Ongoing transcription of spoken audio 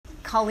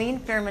Colleen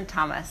Fairman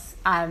Thomas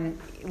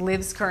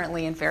lives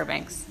currently in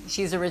Fairbanks.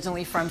 She's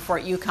originally from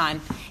Fort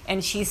Yukon,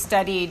 and she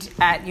studied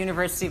at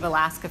University of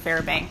Alaska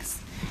Fairbanks.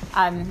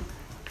 I'm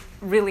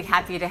really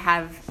happy to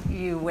have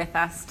you with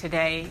us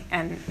today,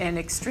 and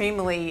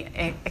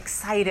extremely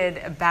excited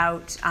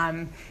about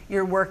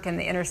your work and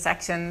the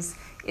intersections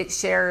it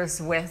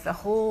shares with the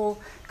whole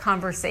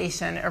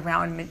conversation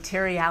around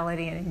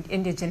materiality and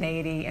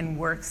indigeneity and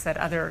works that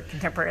other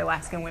contemporary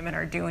Alaskan women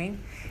are doing.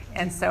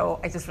 And so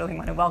I just really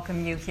want to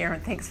welcome you here,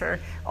 and thanks for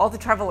all the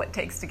trouble it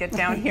takes to get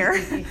down here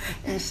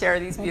and share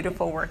these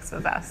beautiful works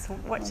with us.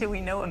 What should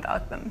we know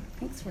about them?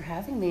 Thanks for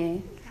having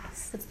me.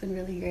 Yes. It's been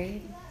really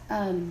great.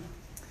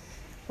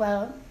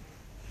 Well,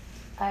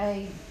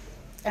 I'm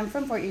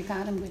from Fort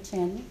Yukon, I'm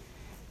Gwich'in.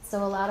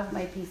 So a lot of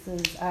my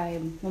pieces,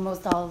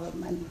 most all of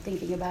them, I'm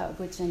thinking about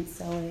Gwich'in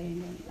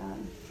sewing.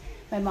 And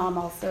my mom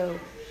also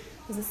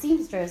was a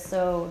seamstress,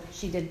 so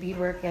she did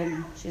beadwork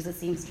and she's a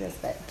seamstress,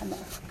 but I'm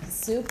a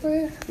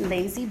super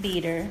lazy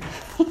beader.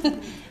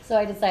 So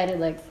I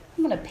decided, I'm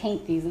gonna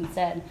paint these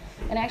instead.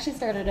 And I actually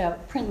started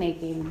out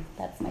printmaking,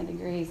 that's my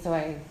degree, so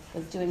I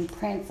was doing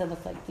prints that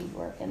looked like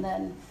beadwork. And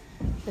then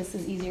this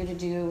is easier to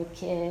do with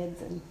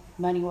kids and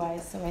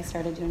money-wise, so I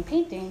started doing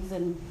paintings.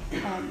 And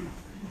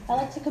I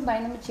like to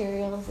combine the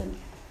materials, and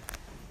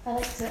I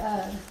like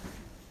to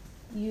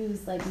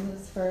use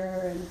moose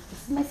fur, and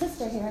this is my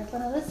sister here in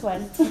front of this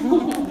one.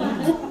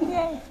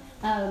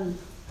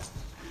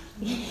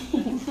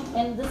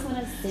 And this one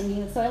is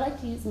sinew, so I like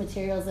to use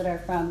materials that are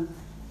from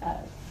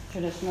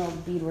traditional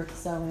beadwork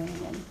sewing,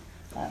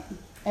 and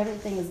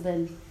everything has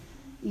been,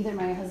 either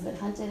my husband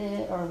hunted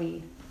it or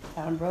we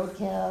found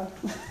roadkill.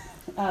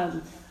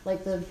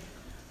 Like the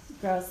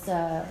grouse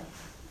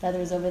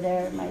feathers over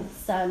there, my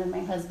son and my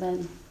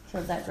husband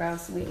killed that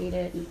grouse and we ate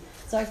it, and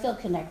so I feel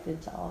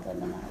connected to all of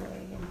them in that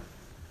way.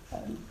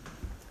 And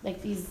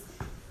like these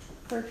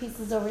fur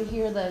pieces over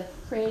here, the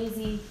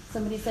crazy,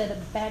 somebody said a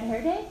bad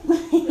hair day,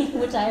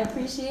 which I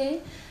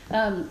appreciate,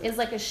 is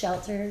like a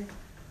shelter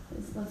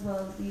as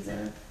well. As these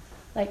are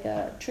like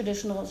a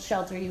traditional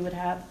shelter you would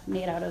have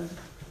made out of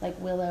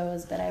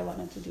willows, but I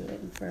wanted to do it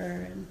in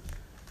fur, and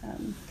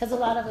because a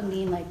lot of them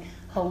mean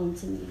home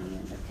to me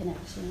and the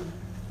connection.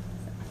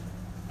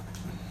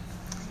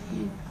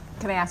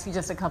 Can I ask you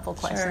just a couple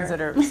questions Sure.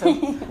 that are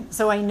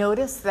so I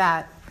noticed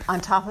that on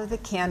top of the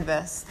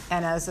canvas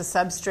and as a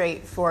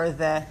substrate for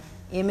the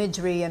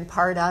imagery, and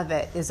part of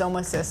it is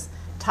almost this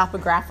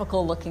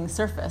topographical looking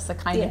surface, a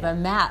kind of a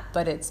map,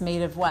 but it's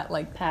made of what,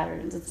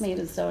 patterns. It's made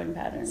of sewing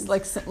patterns.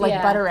 Like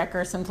Butterick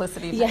or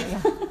Simplicity.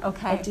 Yeah.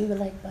 Okay. I do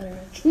like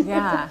Butterick.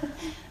 Yeah.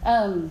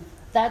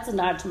 That's a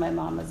nod to my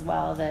mom as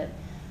well, that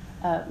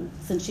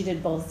since she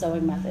did both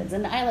sewing methods,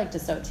 and I like to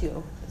sew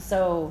too.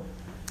 So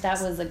that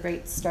was a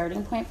great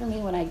starting point for me.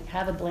 When I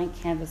have a blank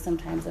canvas,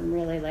 sometimes I'm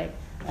really I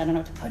don't know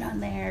what to put on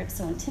there. It's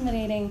so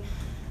intimidating.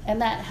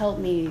 And that helped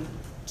me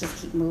just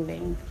keep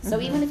moving. So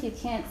even if you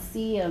can't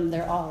see them,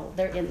 they're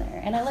in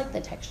there. And I like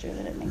the texture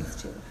that it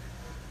makes too.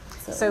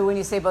 So when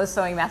you say both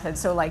sewing methods,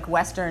 so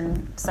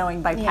Western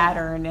sewing by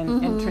pattern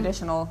and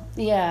traditional.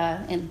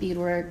 Yeah, and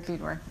beadwork.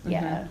 Beadwork.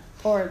 Yeah,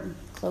 or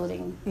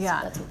clothing. Yeah.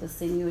 So that's what the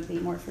sinew would be,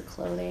 more for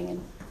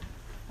clothing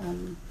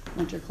and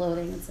winter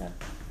clothing and stuff.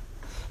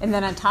 And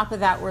then on top of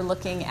that, we're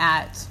looking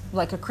at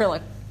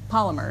acrylic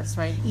polymers,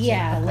 right?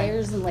 Yeah,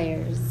 layers and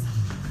layers.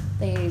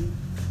 They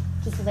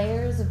just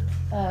layers of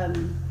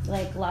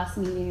gloss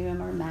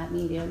medium or matte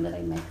medium that I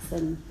mix,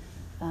 and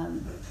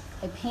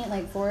I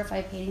paint 4 or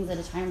 5 paintings at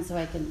a time so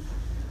I can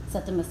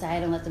set them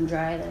aside and let them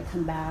dry. Then I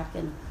come back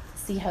and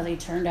see how they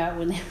turned out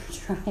when they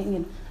were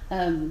drying.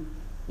 And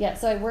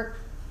so I work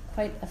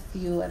quite a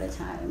few at a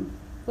time,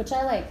 which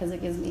I like because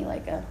it gives me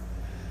a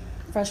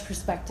fresh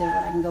perspective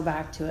when I can go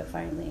back to it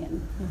finally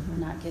and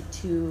not get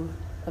too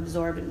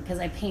absorbed. Because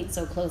I paint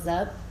so close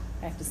up,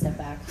 I have to step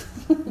back.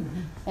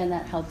 And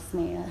that helps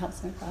me. That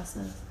helps my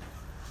process.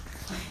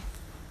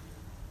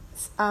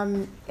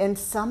 And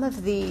some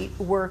of the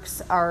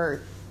works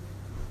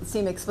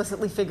seem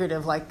explicitly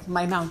figurative, like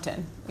my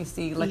mountain. We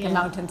see a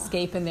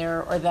mountainscape in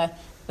there, or the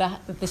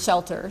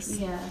shelters.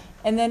 Yeah.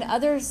 And then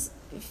others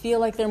feel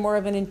like they're more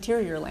of an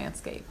interior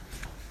landscape.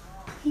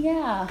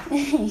 Yeah,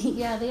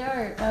 yeah, they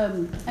are.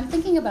 I'm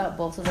thinking about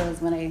both of those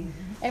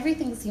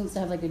everything seems to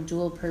have a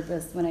dual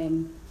purpose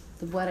when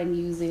what I'm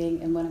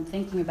using and what I'm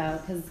thinking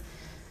about. Because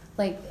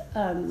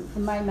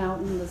my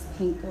mountain, this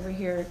pink over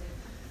here,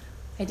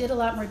 I did a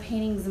lot more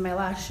paintings in my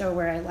last show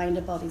where I lined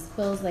up all these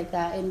quills like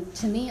that, and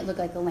to me it looked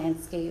like a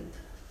landscape.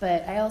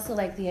 But I also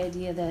like the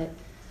idea that,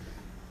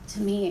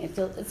 to me, it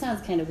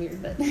sounds kind of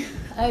weird, but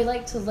I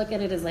like to look at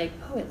it as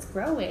it's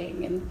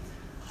growing, and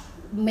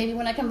maybe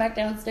when I come back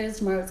downstairs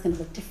tomorrow, it's going to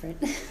look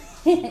different.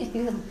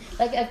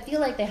 I feel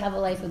like they have a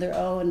life of their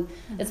own.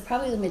 It's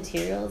probably the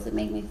materials that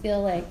make me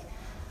feel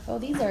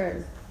these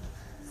are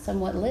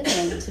somewhat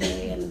living to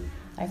me, and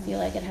I feel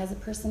like it has a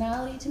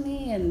personality to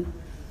me, and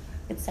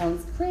it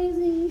sounds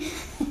crazy.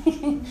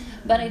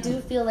 But I do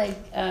feel I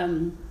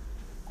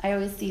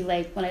always see,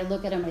 when I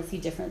look at them, I see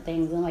different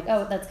things. And I'm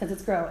that's because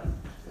it's growing.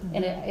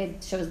 And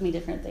it shows me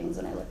different things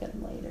when I look at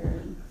them later.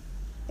 And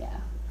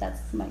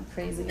That's my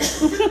crazy. It's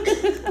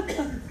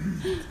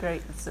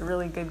great. It's a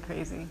really good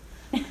crazy.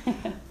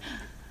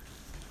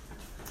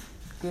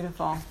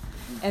 Beautiful.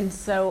 And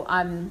so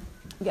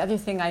the other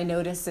thing I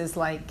notice is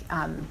like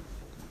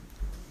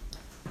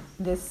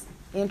this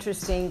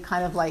interesting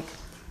kind of like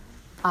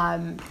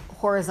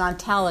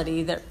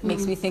horizontality that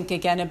makes me think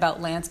again about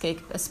landscape,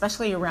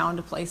 especially around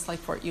a place like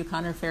Fort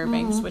Yukon or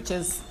Fairbanks, which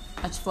is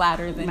much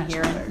flatter than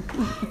here.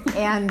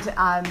 And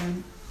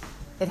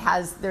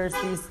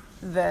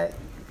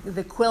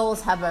the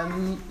quills have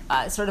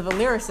a sort of a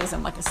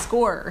lyricism, like a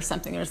score or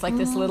something. There's like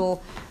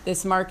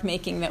this mark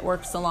making that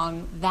works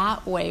along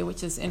that way,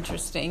 which is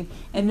interesting.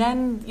 And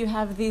then you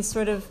have these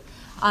sort of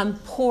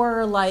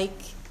pour-like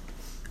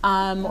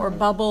or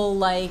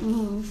bubble-like,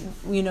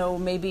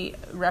 maybe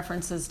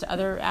references to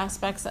other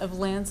aspects of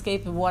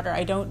landscape and water.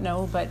 I don't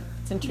know, but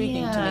it's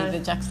intriguing to me,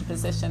 the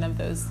juxtaposition of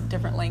those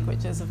different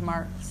languages of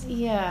marks.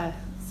 Yeah.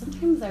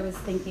 Sometimes I was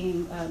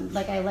thinking,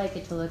 I like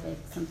it to look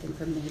at something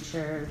from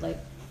nature, like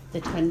the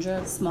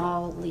tundra,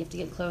 small, you have to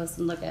get close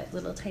and look at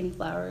little tiny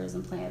flowers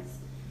and plants.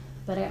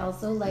 But I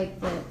also like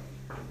that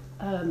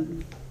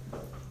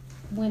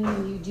when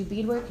you do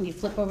beadwork and you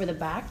flip over the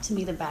back, to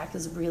me the back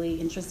is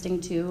really interesting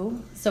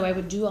too. So I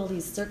would do all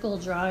these circle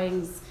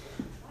drawings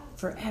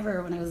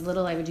forever. When I was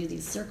little, I would do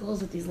these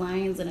circles with these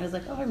lines, and I was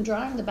like, oh, I'm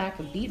drawing the back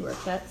of beadwork.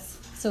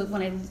 So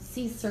when I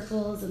see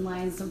circles and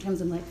lines,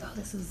 sometimes I'm like, oh,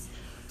 this is...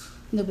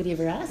 Nobody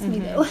ever asked me,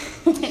 though.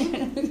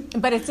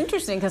 But it's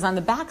interesting because on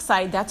the back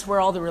side, that's where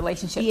all the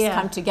relationships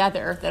come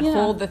together that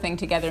hold the thing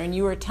together. And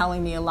you were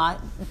telling me a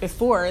lot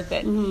before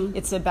that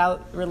it's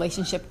about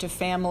relationship to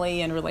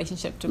family and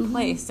relationship to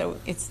place. So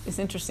it's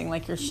interesting,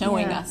 like you're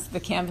showing us the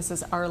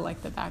canvases are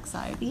like the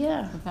backside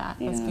of that.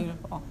 That's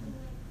beautiful.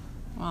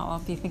 Well, I'll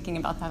be thinking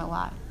about that a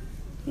lot.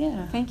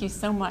 Yeah. Thank you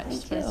so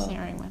much for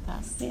sharing with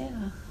us.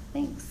 Yeah,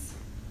 thanks.